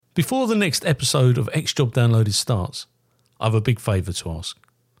Before the next episode of X Job Downloaded starts, I have a big favour to ask.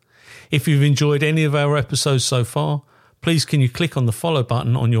 If you've enjoyed any of our episodes so far, please can you click on the follow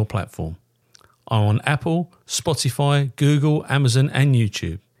button on your platform. I'm on Apple, Spotify, Google, Amazon and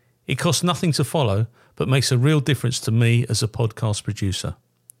YouTube. It costs nothing to follow, but makes a real difference to me as a podcast producer.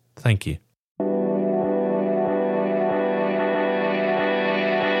 Thank you.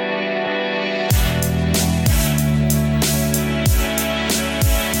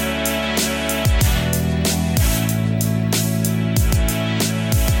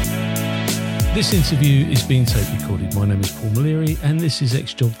 This interview is being tape recorded. My name is Paul Maliri and this is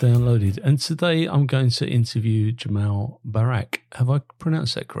X Job Downloaded. And today I'm going to interview Jamal Barak. Have I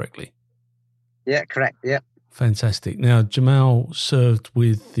pronounced that correctly? Yeah, correct. Yeah. Fantastic. Now, Jamal served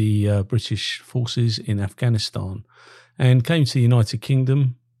with the British forces in Afghanistan and came to the United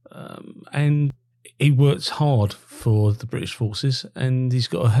Kingdom and he worked hard for the British forces and he's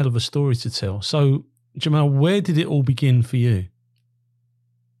got a hell of a story to tell. So, Jamal, where did it all begin for you?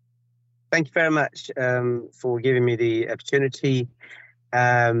 Thank you very much for giving me the opportunity.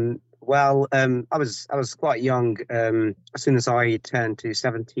 I was quite young. As soon as I turned to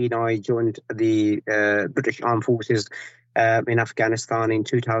 17, I joined the British Armed Forces in Afghanistan in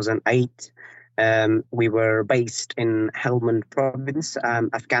 2008. We were based in Helmand Province,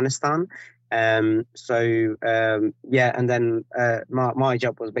 Afghanistan. And then my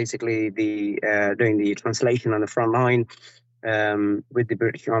job was basically doing the translation on the front line. With the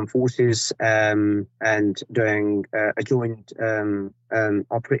British Armed Forces and doing a joint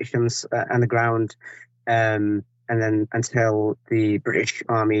operations on the ground, and then until the British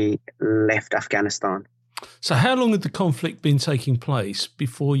Army left Afghanistan. So how long had the conflict been taking place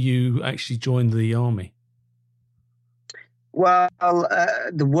before you actually joined the army? Well,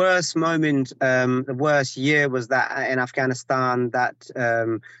 the worst moment, the worst year was that in Afghanistan that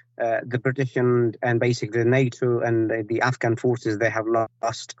the British and basically NATO and the Afghan forces, they have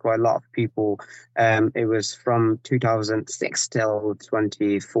lost quite a lot of people. It was from 2006 till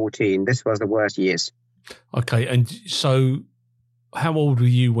 2014. This was the worst years. Okay, and so how old were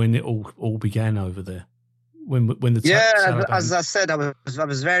you when it all began over there? When the Taliban... as I said, I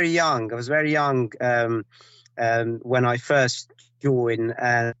was very young. I was very young when I first joined,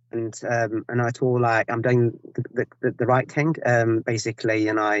 and I thought like I'm doing the right thing, basically,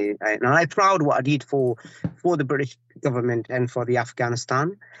 and I'm proud what I did for the British government and for the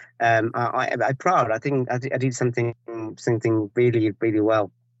Afghanistan. I'm proud. I think I did something really, really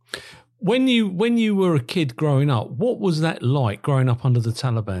well. When you were a kid growing up, what was that like growing up under the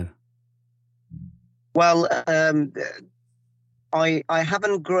Taliban? Well, I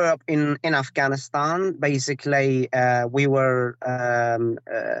haven't grew up in Afghanistan. Basically, we were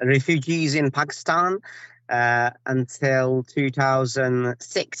refugees in Pakistan until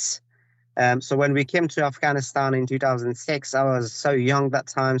 2006. So when we came to Afghanistan in 2006, I was so young that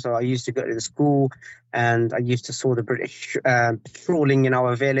time. So I used to go to the school and I used to saw the British patrolling in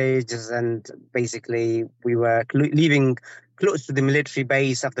our villages. And basically, we were living close to the military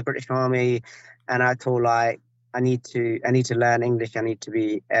base of the British Army. And I thought, like, I need to learn English. I need to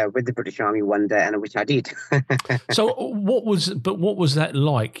be with the British Army one day, and which I did. So what was that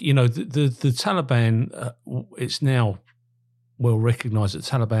like? You know, the Taliban. It's now well recognised that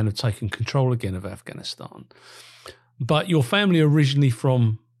Taliban have taken control again of Afghanistan. But your family originally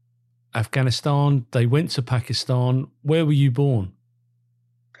from Afghanistan. They went to Pakistan. Where were you born?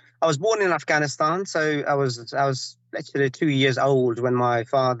 I was born in Afghanistan, so I was actually 2 years old when my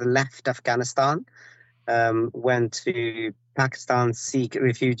father left Afghanistan. Went to Pakistan, seek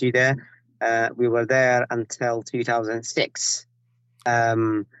refugee there. We were there until 2006.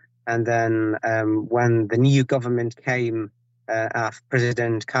 And then when the new government came, after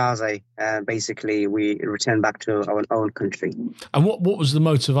President Karzai, basically we returned back to our own country. And what was the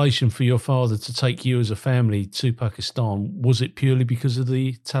motivation for your father to take you as a family to Pakistan? Was it purely because of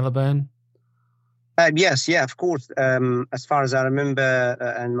the Taliban? Yes, of course. As far as I remember,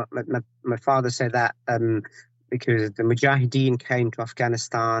 and my father said that because the Mujahideen came to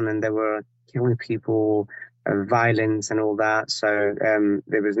Afghanistan and they were killing people, violence and all that. So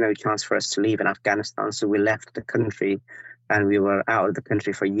there was no chance for us to leave in Afghanistan. So we left the country and we were out of the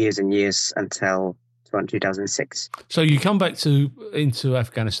country for years and years until 2006. So you come back into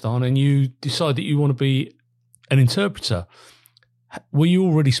Afghanistan and you decide that you want to be an interpreter. Were you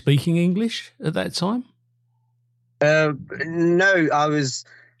already speaking English at that time? No,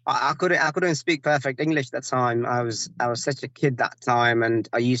 I couldn't speak perfect English that time. I was such a kid that time, and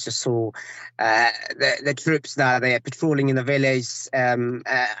I used to saw the troops that they are patrolling in the village and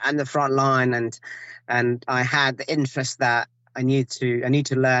the front line, and I had the interest that I need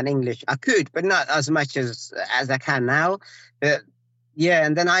to learn English. I could, but not as much as I can now. But yeah,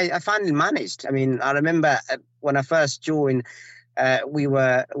 and then I finally managed. I mean, I remember when I first joined, we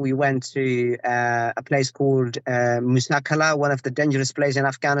went to a place called Musakala, one of the dangerous places in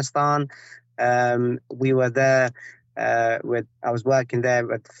Afghanistan. We were there I was working there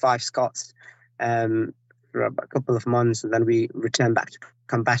with 5 Scots for a couple of months, and then we returned back to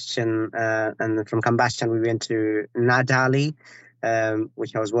Combustion, and from Combustion we went to Nadali,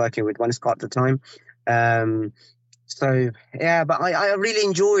 which I was working with 1 Scot at the time. So yeah, but I really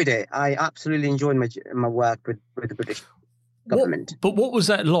enjoyed it. I absolutely enjoyed my work with the British government. But what was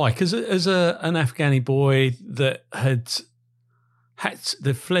that like as an Afghani boy that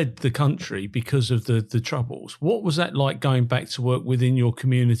that fled the country because of the troubles? What was that like going back to work within your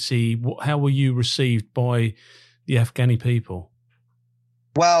community? How were you received by the Afghani people?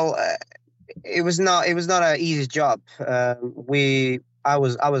 Well, it was not an easy job. I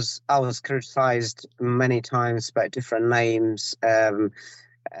was criticized many times by different names.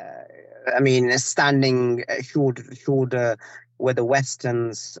 I mean, standing shoulder with the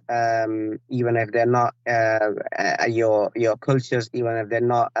Westerns, even if they're not your cultures, even if they're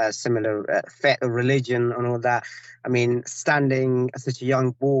not a similar religion and all that. I mean, standing as such a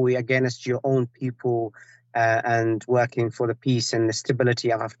young boy against your own people, and working for the peace and the stability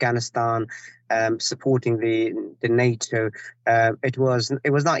of Afghanistan, supporting the NATO. It was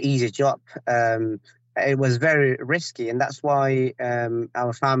not an easy job. It was very risky, and that's why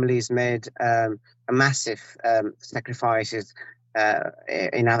our families made a massive sacrifices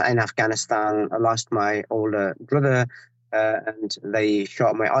in Afghanistan. I lost my older brother, and they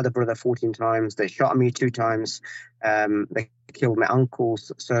shot my other brother 14 times. They shot me 2 times. They killed my uncles.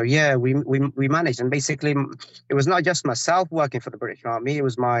 So yeah, we managed, and basically it was not just myself working for the British Army. It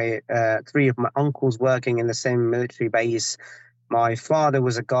was my 3 of my uncles working in the same military base. My father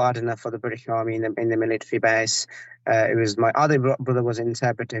was a gardener for the British Army in the military base. It was my other brother was an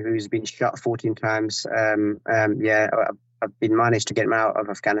interpreter who's been shot 14 times. Yeah, I've been managed to get him out of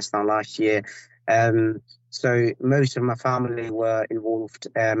Afghanistan last year. So most of my family were involved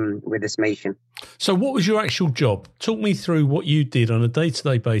with this mission. So what was your actual job? Talk me through what you did on a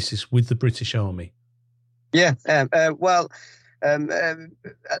day-to-day basis with the British Army. Yeah, well,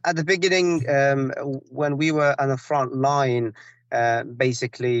 at the beginning, when we were on the front line,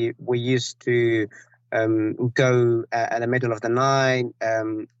 basically we used to go at the middle of the night,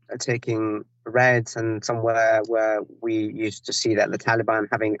 taking raids, and somewhere where we used to see that the Taliban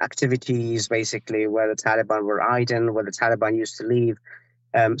having activities, basically where the Taliban were hiding, where the Taliban used to live.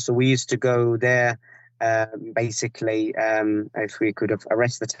 So we used to go there. Basically, if we could have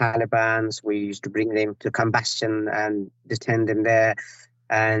arrested the Taliban, we used to bring them to Combustion and detain them there.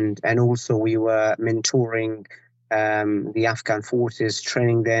 And also we were mentoring the Afghan forces,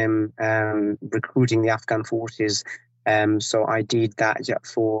 training them, recruiting the Afghan forces. So I did that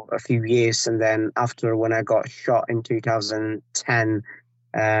for a few years. And then after, when I got shot in 2010,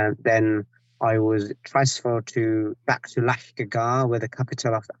 then I was transferred back to Lashkar, where the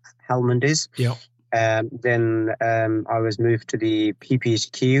capital of Helmand is. Yeah. Then I was moved to the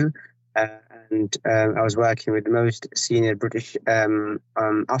PPHQ, and I was working with the most senior British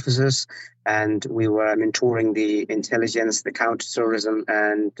officers, and we were mentoring the intelligence, the counter-terrorism,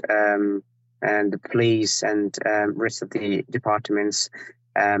 and the police and rest of the departments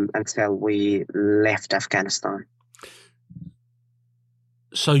until we left Afghanistan.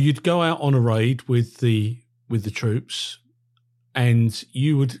 So you'd go out on a raid with the troops, and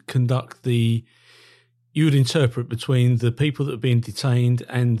you would you would interpret between the people that are being detained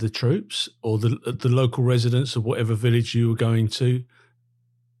and the troops, or the local residents of whatever village you were going to.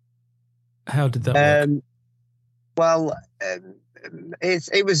 How did that work? Well,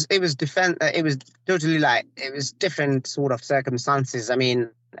 it was different sort of circumstances. I mean,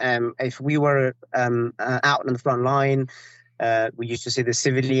 if we were out on the front line, we used to see the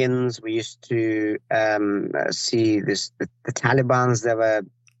civilians. We used to see the Taliban. They were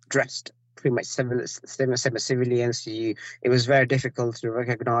dressed pretty much civilians. It was very difficult to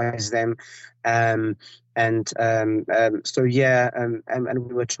recognize them. So yeah, and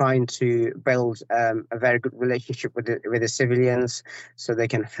we were trying to build a very good relationship with the civilians, so they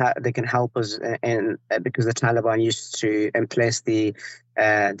can help us in because the Taliban used to place the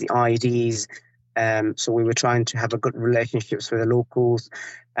IEDs. So we were trying to have a good relationships with the locals,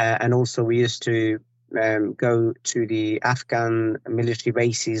 and also we used to go to the Afghan military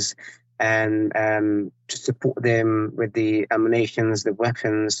bases and to support them with the ammunitions, the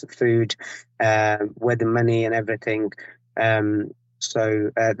weapons, the food, with the money and everything.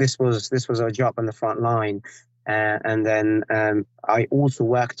 This was our job on the front line. And then And then I also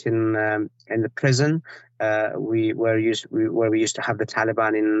worked in the prison. Where we used to have the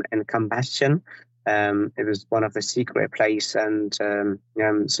Taliban in Combustion. It was one of the secret place, and so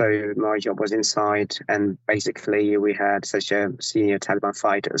my job was inside, and basically we had such a senior Taliban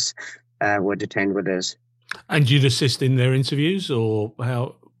fighters were detained with us. And you'd assist in their interviews, or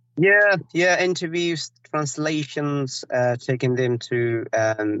how? Yeah, interviews, translations, taking them to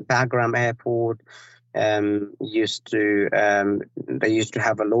Bagram Airport. They used to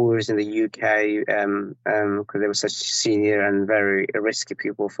have a lawyers in the UK because they were such senior and very risky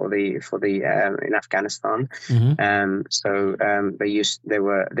people for the in Afghanistan. Mm-hmm. So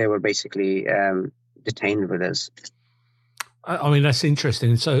they were basically detained with us. I mean, that's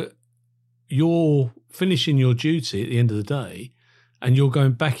interesting. So you're finishing your duty at the end of the day, and you're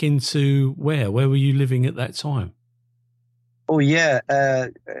going back into where? Where were you living at that time? Oh yeah,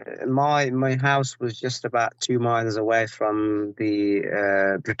 my house was just about 2 miles away from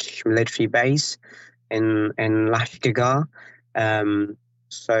the British military base in Lashkargah.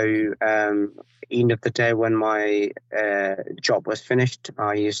 End of the day when my job was finished,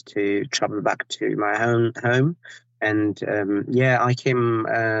 I used to travel back to my home, and I came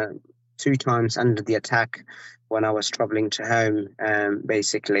 2 times under the attack when I was traveling to home.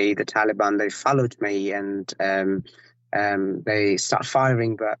 Basically, the Taliban, they followed me, and they start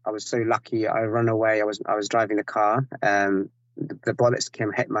firing, but I was so lucky. I ran away. I was driving the car. The bullets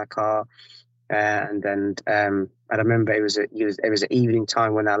came, hit my car, and then I remember it was an evening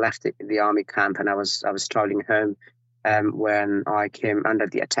time when I left the army camp, and I was traveling home. When I came under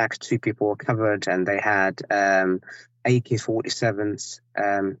the attack, 2 people were covered, and they had AK-47s.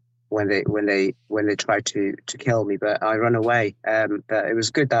 When they tried to kill me, but I ran away. But it was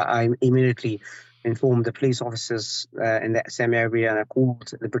good that I immediately informed the police officers in that same area, and I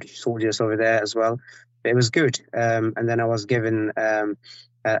called the British soldiers over there as well. It was good. And then I was given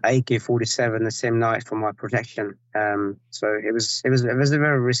AK-47 the same night for my protection. So it was a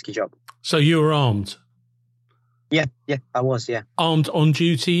very risky job. So you were armed? Yeah, I was. Yeah, armed on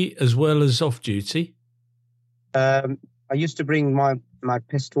duty as well as off duty. I used to bring my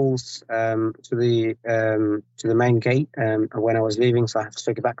pistols to the main gate when I was leaving, so I have to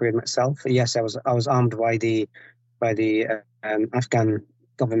take it back with myself. Yes, I was armed by the Afghan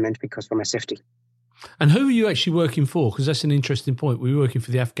government because for my safety. And who were you actually working for? Because that's an interesting point. Were you working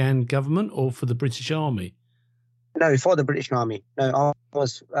for the Afghan government or for the British Army? No, for the British Army. No, I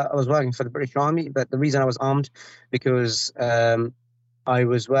was working for the British Army, but the reason I was armed because I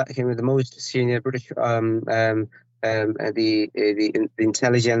was working with the most senior British the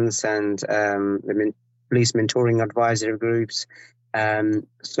intelligence and the police mentoring advisory groups. And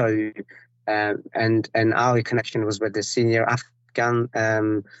our connection was with the senior Afghan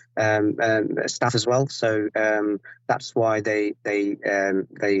staff as well. So that's why they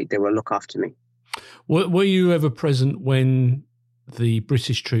will look after me. Were you ever present when the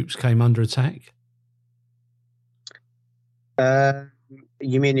British troops came under attack?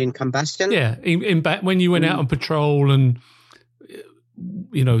 You mean in Combustion? Yeah, in back when you went out on patrol, and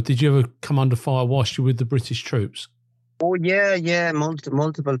did you ever come under fire whilst you were with the British troops? Oh yeah,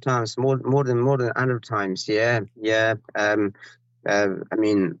 multiple times, more than 100 times. Yeah. I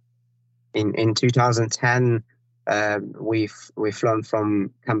mean, in 2010, we flown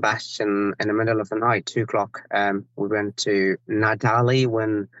from Combustion in the middle of the night, 2:00. We went to Nadali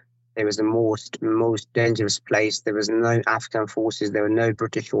when it was the most dangerous place. There was no Afghan forces. There were no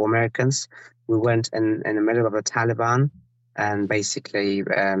British or Americans. We went in the middle of the Taliban, and basically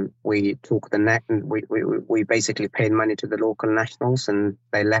we took the net. We basically paid money to the local nationals, and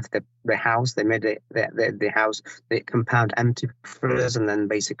they left the house. They made the house, the compound empty for us, and then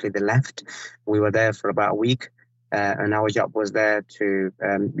basically they left. We were there for about a week. And our job was there to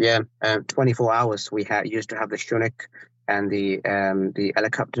 24 hours. We used to have the Chinook and the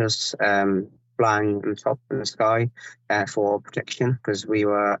helicopters flying on top in the sky for protection, because we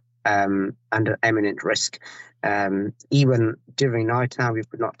were under imminent risk. Even during night time, we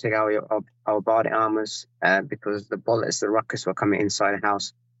could not take our body armors because the bullets, the rockets were coming inside the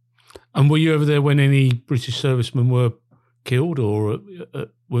house. And were you over there when any British servicemen were killed or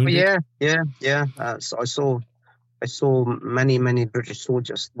wounded? Yeah. So I saw many British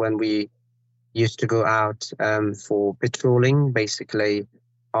soldiers when we used to go out for patrolling. Basically,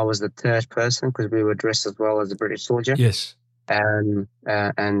 I was the third person because we were dressed as well as a British soldier. Yes. They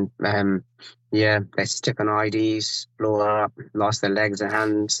stick on IDs, blow up, lost their legs and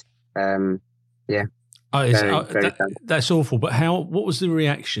hands. That's awful. But what was the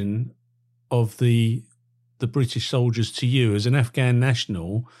reaction of the British soldiers to you as an Afghan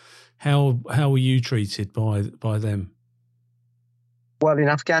national? How were you treated by them? Well, in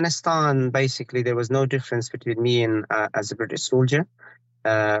Afghanistan, basically, there was no difference between me and as a British soldier.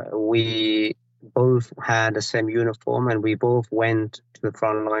 We both had the same uniform, and we both went to the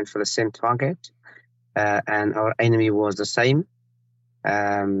front line for the same target. And our enemy was the same.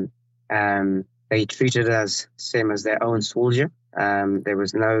 They treated us same as their own soldier. There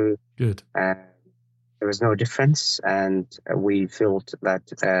was no good. There was no difference, and we felt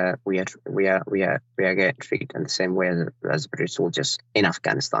that we are getting treated in the same way as British soldiers in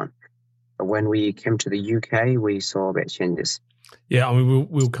Afghanistan. But when we came to the UK, we saw a bit of changes. Yeah, I mean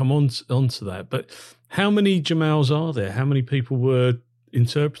we'll come on to that. But how many Jamals are there? How many people were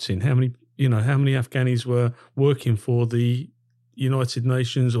interpreting? How many Afghanis were working for the United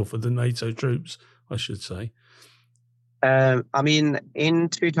Nations or for the NATO troops, I should say? I mean, in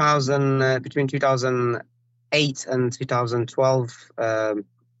 2000, between 2008 and 2012,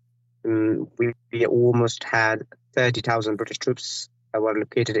 we almost had 30,000 British troops that were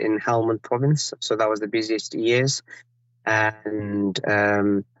located in Helmand province. So that was the busiest years. And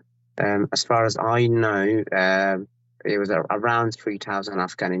as far as I know, it was around 3,000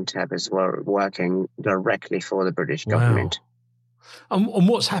 Afghan interpreters were working directly for the British government. And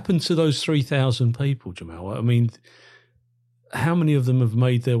what's happened to those 3,000 people, Jamal? I mean, how many of them have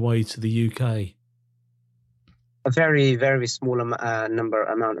made their way to the UK? A very, very small amount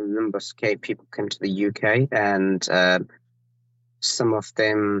of people came to the UK, and some of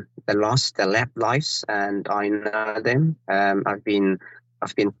them they lost their lives, and I know them. I've been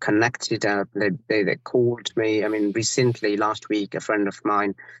connected. They called me. I mean, recently, last week, a friend of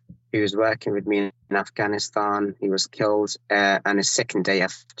mine who was working with me in Afghanistan, he was killed on his second day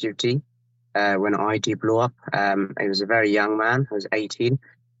of duty when ID blew up. He was a very young man. He was 18.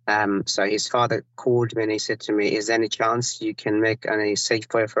 So his father called me and he said to me, "Is there any chance you can make a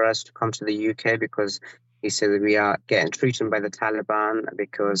safe way for us to come to the UK?" Because he said that we are getting treated by the Taliban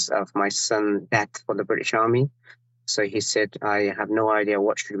because of my son's death for the British Army. So he said, "I have no idea.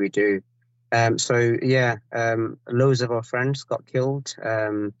 What should we do?" Loads of our friends got killed,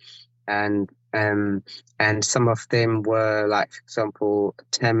 and some of them were, like, for example,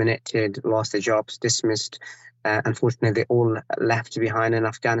 terminated, lost their jobs, dismissed. Unfortunately, they all left behind in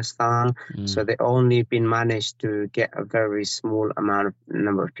Afghanistan. So they only been managed to get a very small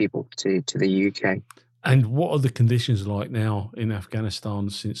number of people to the UK. And what are the conditions like now in Afghanistan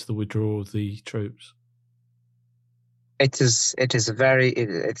since the withdrawal of the troops? It's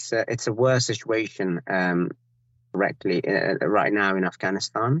a worse situation right now in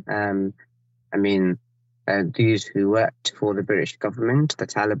Afghanistan. I mean, these who worked for the British government, the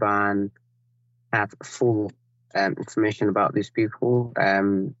Taliban, have full information about these people.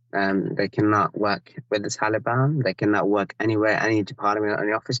 They cannot work with the Taliban. They cannot work anywhere, any department or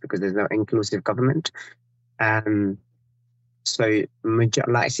any office, because there's no inclusive government. I can tell you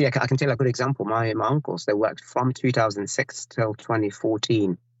a good example. My uncles, they worked from 2006 till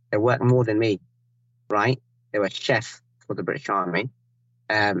 2014. They worked more than me, right? They were chef for the British Army.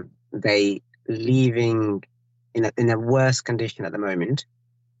 They leaving in a worse condition at the moment.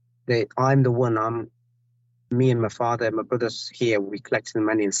 Me and my father, my brothers here, we collected the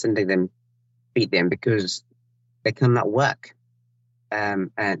money and sending them, feed them, because they cannot work. And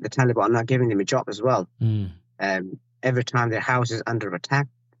the Taliban are not giving them a job as well. Every time their house is under attack,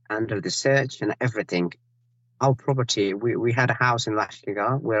 under the search and everything. Our property, we had a house in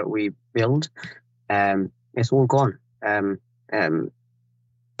Lashkar where we built. It's all gone.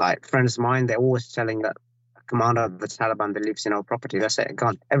 Like friends of mine, they're always telling that commander of the Taliban that lives in our property, that's it,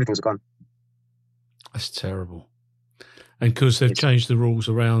 gone. Everything's gone. That's terrible. And because they've changed the rules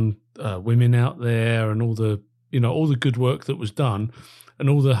around women out there and all the good work that was done and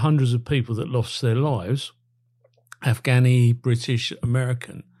all the hundreds of people that lost their lives, Afghani, British,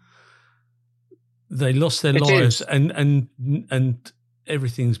 American, they lost their lives and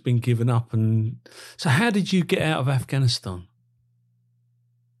everything's been given up. And so how did you get out of Afghanistan?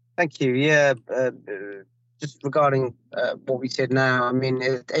 Thank you. Yeah, just regarding what we said now, I mean,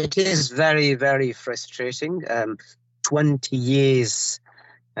 it is very, very frustrating. 20 years,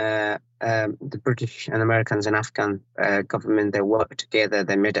 the British and Americans and Afghan government, they worked together.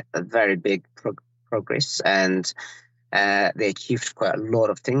 They made a very big progress, and they achieved quite a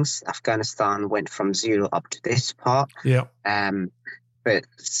lot of things. Afghanistan went from zero up to this part. Yeah. But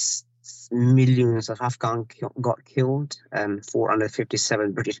millions of Afghans got killed.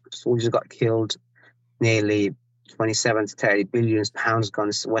 457 British soldiers got killed. Nearly 27 to 30 billion pounds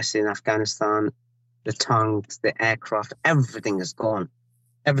gone west in Afghanistan. The tanks, the aircraft, everything is gone.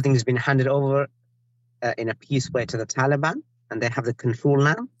 Everything has been handed over in a peace way to the Taliban, and they have the control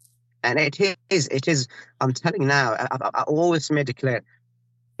now. And it is. I'm telling you now. I always made it clear.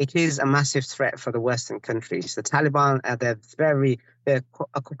 It is a massive threat for the Western countries. The Taliban, they're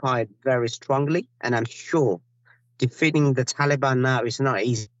occupied very strongly, and I'm sure defeating the Taliban now is not an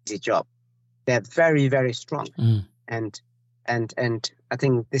easy job. They're very, very strong, and I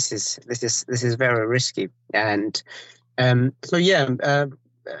think this is very risky. And so yeah,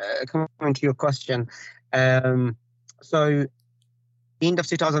 coming to your question, so end of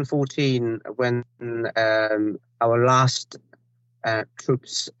 2014, when our last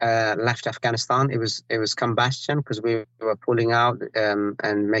troops left Afghanistan, it was combustion, because we were pulling out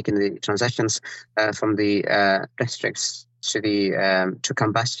and making the transitions from the districts to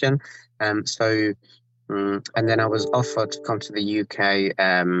combustion. So and then I was offered to come to the UK.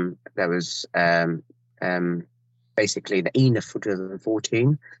 That was basically the end of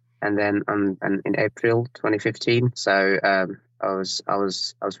 2014, and then in April 2015. So I was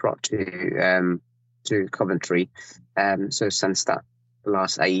brought to Coventry. So since that, the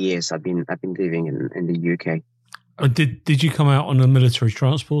last 8 years, I've been living in the UK. Did you come out on a military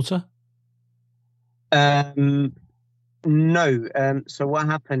transporter? No. So what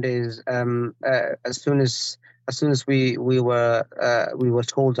happened is, as soon as we were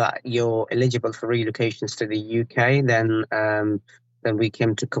told that you're eligible for relocations to the UK, then we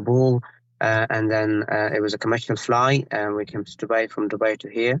came to Kabul, and then it was a commercial flight, and we came to Dubai, from Dubai to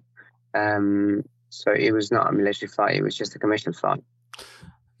here. So it was not a military flight; it was just a commercial flight.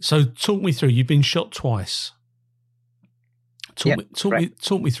 So talk me through. You've been shot twice.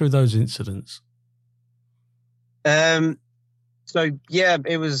 Talk me through those incidents. So yeah,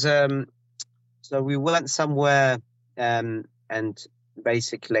 it was. So we went somewhere, and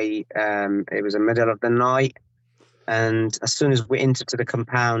basically, it was the middle of the night, and as soon as we entered to the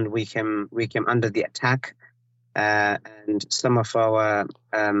compound, we came under the attack, and some of our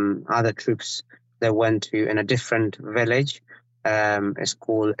other troops, they went to in a different village. It's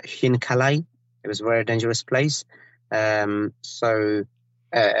called Shinkalai. It was a very dangerous place. So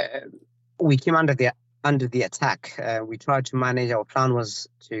we came under the attack. We tried to manage. Our plan was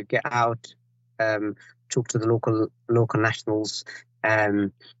to get out, talk to the local nationals,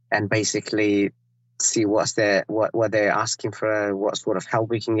 and basically see what they're asking for, what sort of help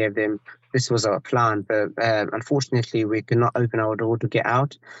we can give them. This was our plan, but unfortunately we could not open our door to get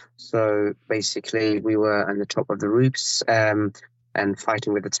out. So basically we were on the top of the roofs and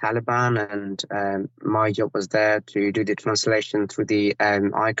fighting with the Taliban, and my job was there to do the translation through the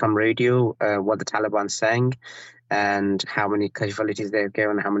ICOM radio, what the Taliban saying, and how many casualties they've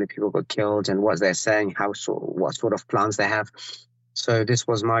given, how many people got killed, and what they're saying, what sort of plans they have. So this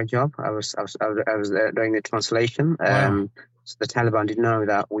was my job. I was doing the translation. Wow. So the Taliban didn't know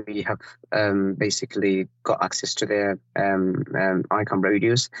that we have basically got access to their ICOM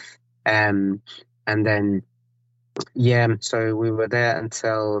radios, and then so we were there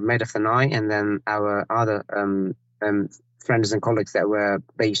until mid of the night, and then our other friends and colleagues that were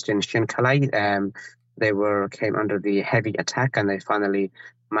based in Shinkalai, they came under the heavy attack, and they finally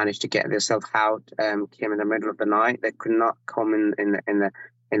managed to get themselves out. Came in the middle of the night. They could not come in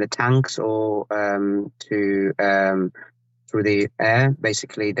the tanks or through the air.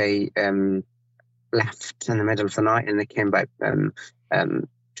 Basically, they left in the middle of the night, and they came back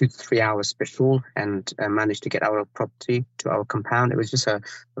 2 to 3 hours before, and managed to get our property to our compound. It was just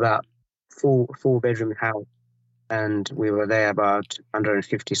about four-bedroom house, and we were there about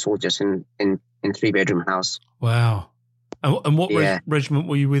 150 soldiers in 3-bedroom house. Wow. And what regiment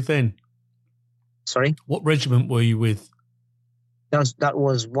were you with then? Sorry? What regiment were you with? That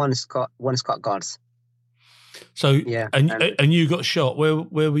was one Scott Guards. So and you got shot. Where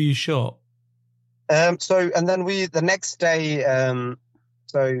were you shot? So and then the next day,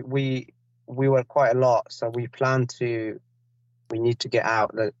 so we were quite a lot. So we planned we need to get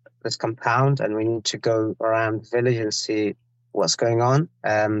out this compound, and we need to go around the village and see what's going on.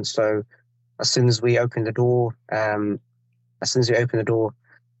 So as soon as we opened the door,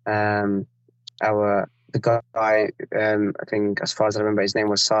 the guy, I think as far as I remember, his name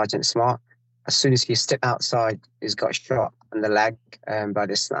was Sergeant Smart. As soon as he stepped outside, he's got shot in the leg by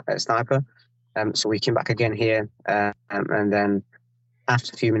this sniper. So we came back again here, and then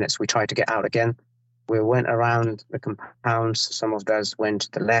after a few minutes, we tried to get out again. We went around the compounds. Some of those went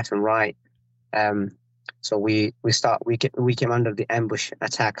to the left and right. So we came under the ambush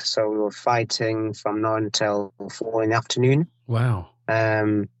attack. So we were fighting from 9 until 4 in the afternoon. Wow.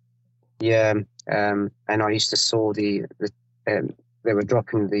 And I used to saw they were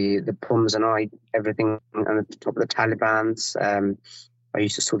dropping the bombs and everything on the top of the Taliban's. I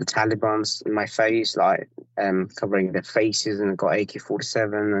used to saw the Taliban's in my face, like covering their faces, and got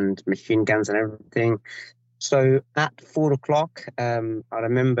AK-47 and machine guns and everything. So at 4 o'clock, I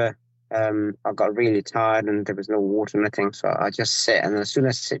remember I got really tired and there was no water, nothing. So I just sit, and as soon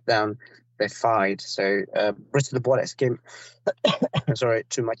as I sit down, they fired. So rest of the bullets came, sorry,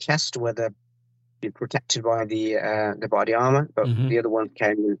 to my chest, where they're being protected by the body armor, but the other one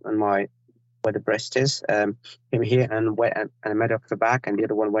came on my where the breast is, came here and went and met off the back, and the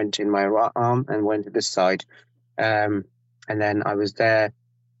other one went in my right arm and went to this side. And then I was there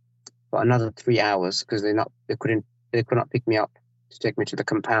for another 3 hours because they could not pick me up to take me to the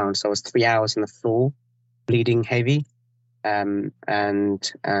compound. So I was 3 hours on the floor, bleeding heavy. And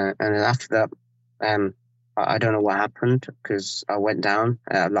after that, I don't know what happened because I went down,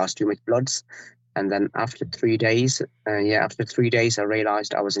 lost too much bloods. And then after 3 days, after 3 days, I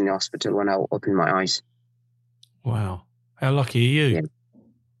realized I was in the hospital when I opened my eyes. Wow. How lucky are you?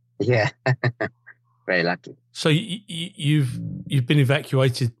 Yeah. Very lucky. So you've been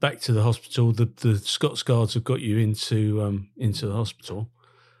evacuated back to the hospital. The Scots Guards have got you into the hospital,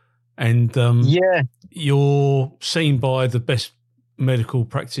 and you're seen by the best medical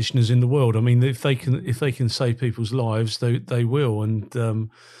practitioners in the world. I mean, if they can save people's lives, they will, and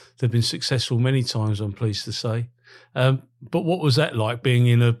they've been successful many times, I'm pleased to say. But what was that like, being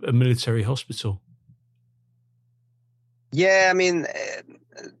in a military hospital? Yeah, I mean,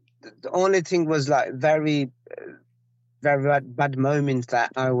 the only thing was like very bad moment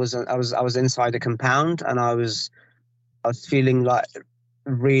that I was inside the compound, and I was feeling like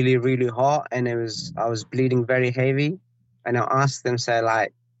really, really hot, and I was bleeding very heavy. And I asked them, say,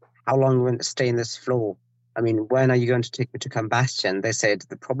 like, how long are we going to stay in this floor? I mean, when are you going to take me to combustion? They said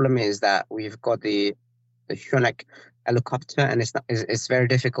the problem is that we've got the Shunak helicopter, and it's very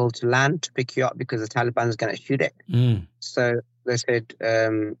difficult to land to pick you up because the Taliban is going to shoot it. So they said,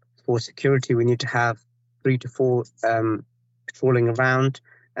 for security, we need to have 3 to 4 patrolling around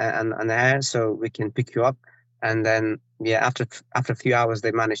and there, so we can pick you up. And then, after a few hours,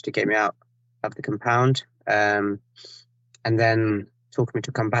 they managed to get me out of the compound, and then took me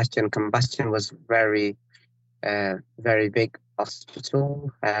to combustion. Combustion was very, very big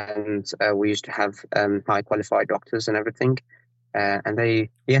hospital, and we used to have high qualified doctors and everything. And they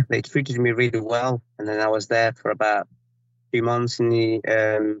treated me really well. And then I was there for about 2 months in the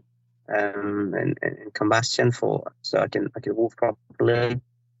in combustion so I can walk properly.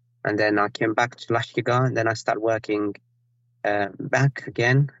 And then I came back to Lashkar, and then I started working back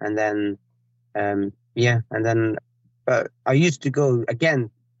again. And then but I used to go again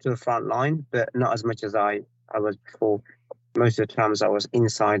to the front line, but not as much as I was before. Most of the times I was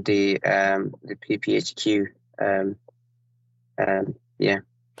inside the PPHQ.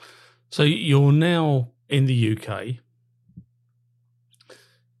 So you're now in the UK,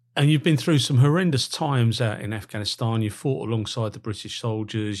 and you've been through some horrendous times out in Afghanistan. You fought alongside the British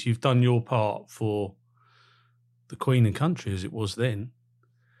soldiers. You've done your part for the Queen and country as it was then.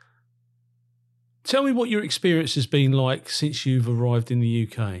 Tell me what your experience has been like since you've arrived in the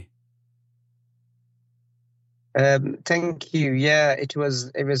UK. Thank you. Yeah, it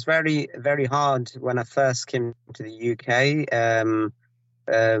was very, very hard when I first came to the UK.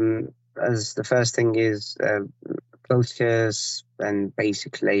 As the first thing is clothes and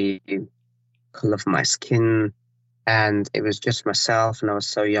basically color of my skin, and it was just myself, and I was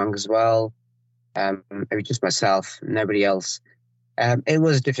so young as well. It was just myself, nobody else. It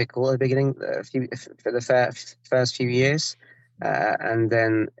was difficult at the beginning, for the first few years, and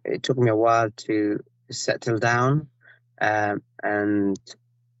then it took me a while to settle down. But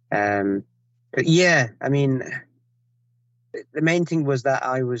yeah, I mean, the main thing was that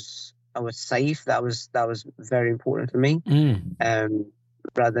I was safe. That was very important for me.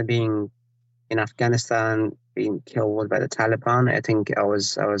 Rather than being in Afghanistan, being killed by the Taliban, I think I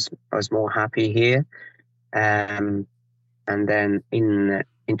was more happy here. And then in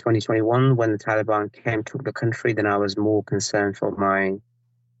 2021, when the Taliban took the country, then I was more concerned for my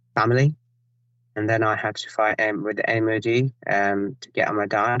family. And then I had to fight with the MOD to get on my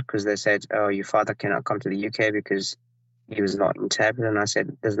dad, because they said, "Oh, your father cannot come to the UK because he was not interpreted." And I said,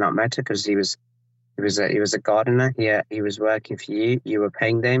 "It does not matter, because he was a gardener. He was working for you. You were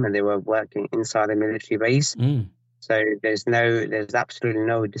paying them, and they were working inside a military base. So there's absolutely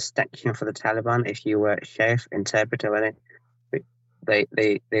no distinction for the Taliban if you were a chef, interpreter, and they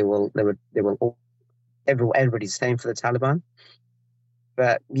will all, everybody's the same for the Taliban."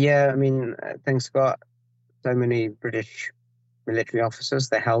 But yeah, I mean, thanks God, so many British military officers,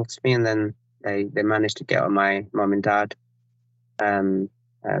 they helped me, and then they managed to get my mum and dad to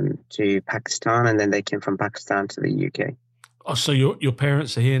Pakistan, and then they came from Pakistan to the UK. Oh, so your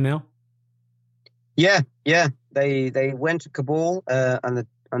parents are here now? Yeah. They went to Kabul on the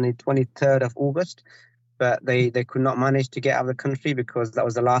 23rd of August, but they could not manage to get out of the country because that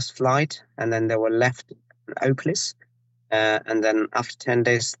was the last flight, and then they were left hopeless. And then after 10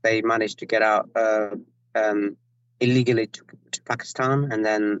 days, they managed to get out illegally to Pakistan, and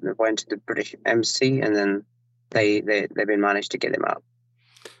then went to the British embassy, and then they've been managed to get them out.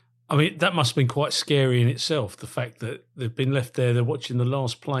 I mean, that must have been quite scary in itself, the fact that they've been left there, they're watching the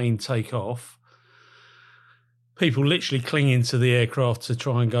last plane take off, people literally clinging to the aircraft to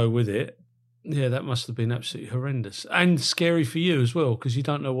try and go with it. Yeah, that must have been absolutely horrendous. And scary for you as well, because you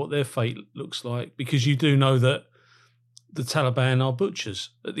don't know what their fate looks like, because you do know that the Taliban are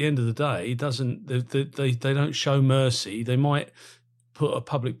butchers. At the end of the day, they don't show mercy. They might put a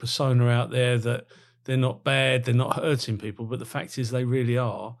public persona out there that they're not bad, they're not hurting people, but the fact is they really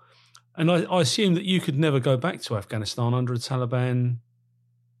are. And I assume that you could never go back to Afghanistan under a Taliban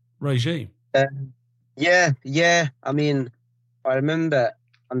regime. Yeah. I mean, I remember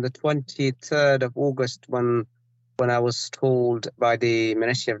on the 23rd of August when I was told by the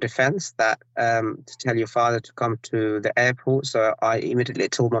Ministry of Defense that to tell your father to come to the airport. So I immediately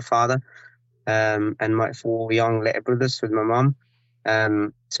told my father and my 4 young little brothers with my mum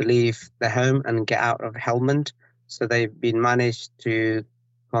to leave the home and get out of Helmand. So they've been managed to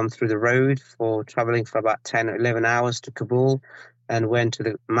come through the road for traveling for about 10 or 11 hours to Kabul, and went to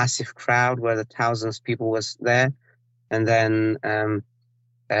the massive crowd where the thousands of people was there. And then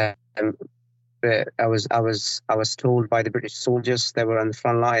I was told by the British soldiers, they were on the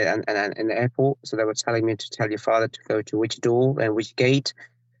front line and in the airport, so they were telling me to tell your father to go to which door and which gate.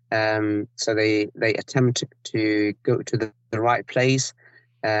 So they attempted to go to the right place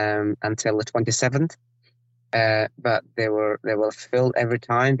until the 27th. But they were filled every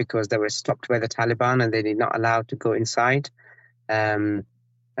time because they were stopped by the Taliban and they did not allow to go inside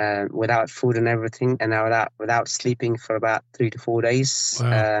without food and everything, and without sleeping for about 3 to 4 days.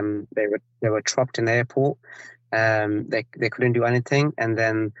 Wow. They were trapped in the airport. They couldn't do anything, and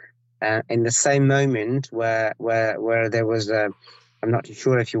then in the same moment where there was I'm not too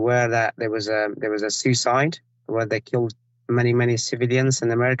sure if you were that there was a suicide where they killed many civilians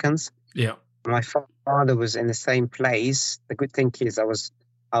and Americans. Yeah. My father was in the same place. The good thing is I was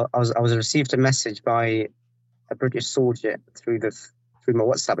received a message by a British soldier through my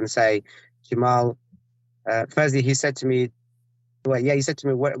WhatsApp and say, Jamal, firstly he said to me,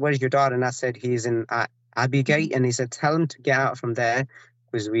 where's your dad? And I said, he's in Abbey Gate. And he said, tell him to get out from there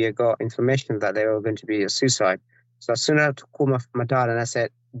because we got information that they were going to be a suicide. So as soon as I called my dad and I said,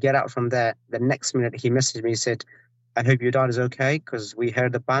 get out from there, the next minute he messaged me, he said, I hope your dad is okay because we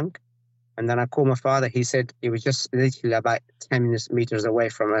heard the bang. And then I called my father. He said it was just literally about 10 meters away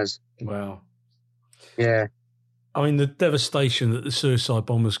from us. Wow. Yeah. I mean, the devastation that the suicide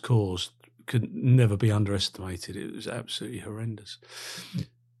bombers caused could never be underestimated. It was absolutely horrendous.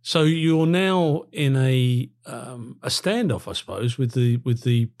 So you're now in a standoff, I suppose, with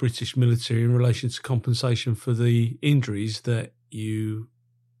the British military in relation to compensation for the injuries that you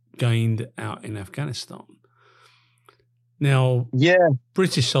gained out in Afghanistan. Now, yeah,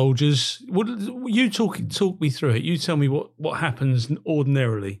 British soldiers. You talk me through it. You tell me what happens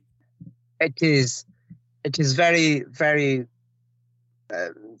ordinarily. It is very, very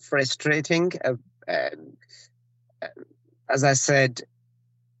frustrating. As I said,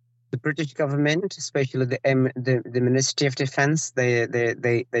 the British government, especially the Ministry of Defense,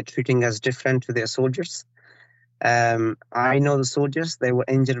 they're treating us different to their soldiers. I know the soldiers; they were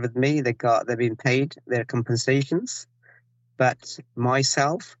injured with me. They've been paid their compensations. But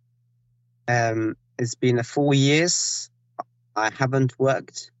myself, it's been 4 years. I haven't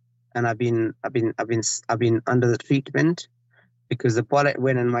worked, and I've been under the treatment because the bullet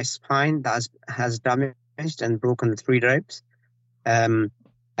went in my spine that has damaged and broken the 3 ribs.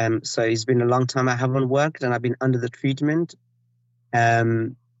 So it's been a long time I haven't worked, and I've been under the treatment.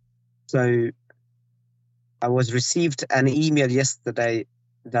 So I received an email yesterday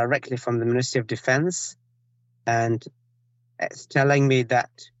directly from the Ministry of Defense, and it's telling me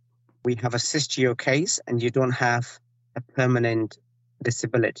that we have assessed your case and you don't have a permanent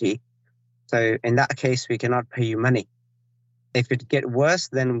disability. So in that case, we cannot pay you money. If it gets worse,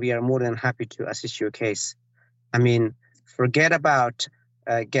 then we are more than happy to assist your case. I mean, forget about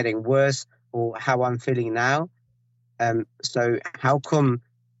getting worse or how I'm feeling now. So how come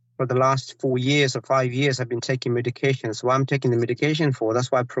for the last 4 years or 5 years I've been taking medication? So I'm taking the medication for.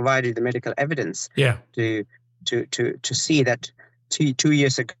 That's why I provided the medical evidence. Yeah. To see that 2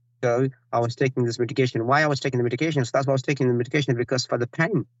 years ago I was taking this medication. Why I was taking the medication? So that's why I was taking the medication, because for the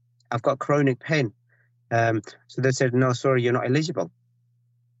pain, I've got chronic pain. So they said, no, sorry, you're not eligible.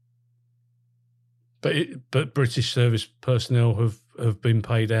 But British service personnel have been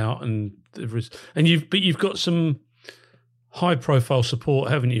paid out, and you've got some high profile support,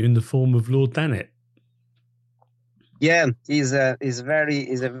 haven't you, in the form of Lord Danett? Yeah, he's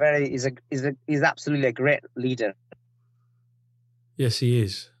absolutely a great leader. Yes, he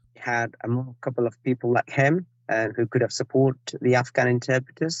is. He had a couple of people like him who could have supported the Afghan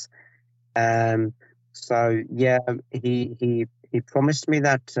interpreters. So yeah, he promised me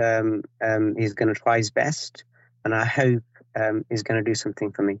that he's going to try his best, and I hope he's going to do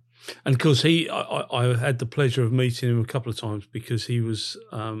something for me. And of course, I had the pleasure of meeting him a couple of times because he was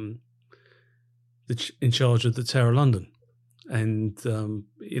in charge of the Tower of London, and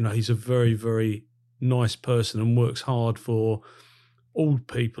he's a very, very nice person and works hard for all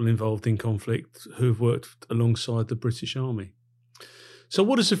people involved in conflict who have worked alongside the British Army. So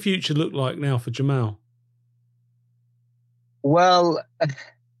what does the future look like now for Jamal? Well,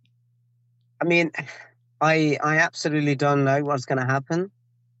 I mean, I absolutely don't know what's going to happen.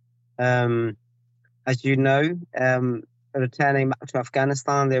 As you know, returning back to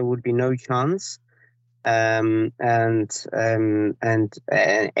Afghanistan, there would be no chance. And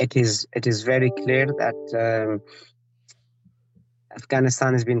it is very clear that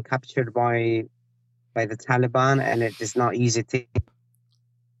Afghanistan has been captured by the Taliban, and it is not easy to.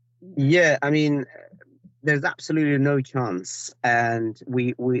 Yeah, I mean, there's absolutely no chance, and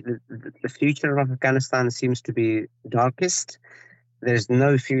the future of Afghanistan seems to be darkest. There's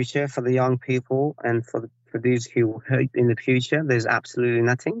no future for the young people, and for those who hope in the future, there's absolutely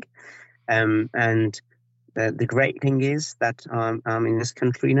nothing. And the great thing is that I'm in this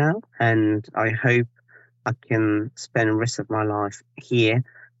country now, and I hope I can spend the rest of my life here,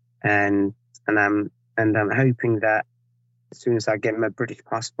 and I'm hoping that as soon as I get my British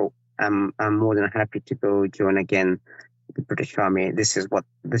passport, I'm more than happy to go join again the British Army. This is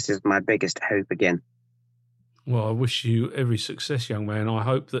my biggest hope again. Well, I wish you every success, young man. I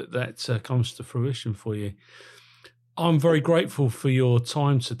hope that comes to fruition for you. I'm very grateful for your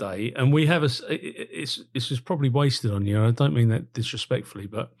time today, and we have it's probably wasted on you. I don't mean that disrespectfully,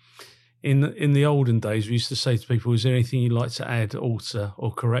 but in the olden days, we used to say to people, "Is there anything you'd like to add, alter,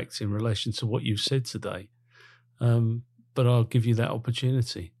 or correct in relation to what you've said today?" But I'll give you that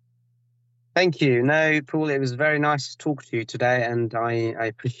opportunity. Thank you. No, Paul, it was very nice to talk to you today, and I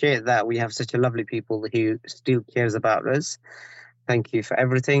appreciate that we have such a lovely people who still cares about us. Thank you for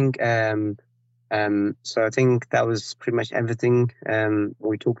everything. So I think that was pretty much everything.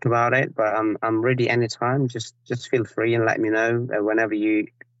 We talked about it, but I'm ready anytime. Just feel free and let me know whenever you're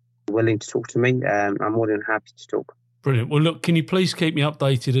willing to talk to me. I'm more than happy to talk. Brilliant. Well, look, can you please keep me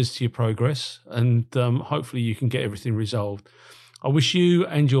updated as to your progress, and hopefully you can get everything resolved. I wish you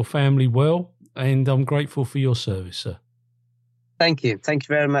and your family well, and I'm grateful for your service, sir. Thank you. Thank you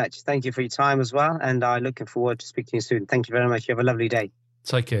very much. Thank you for your time as well, and I'm looking forward to speaking to you soon. Thank you very much. You have a lovely day.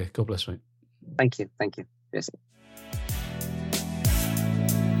 Take care. God bless, mate. Thank you. Thank you. Yes.